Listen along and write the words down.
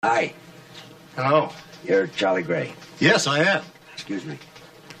Hi, Hello. you're Charlie Gray. Yes, I am. Excuse me.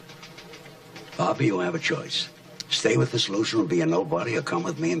 Bobby, you have a choice. Stay with the solution and be a nobody, or come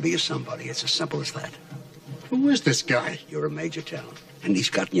with me and be a somebody. It's as simple as that. Who is this guy? You're a major talent, and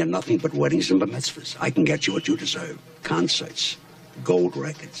he's gotten you nothing but weddings and bar mitzvahs. I can get you what you deserve. Concerts, gold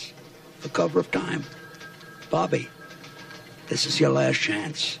records, the cover of Time. Bobby, this is your last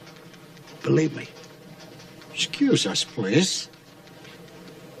chance. Believe me. Excuse us, please.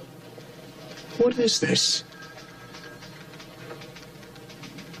 What is this?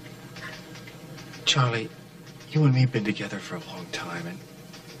 Charlie, you and me have been together for a long time, and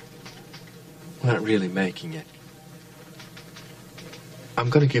we're not really making it.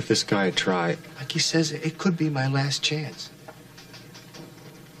 I'm gonna give this guy a try. Like he says, it could be my last chance.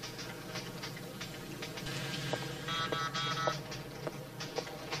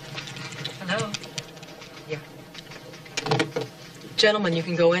 Hello? Yeah. Gentlemen, you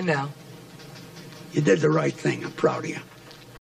can go in now. You did the right thing. I'm proud of you.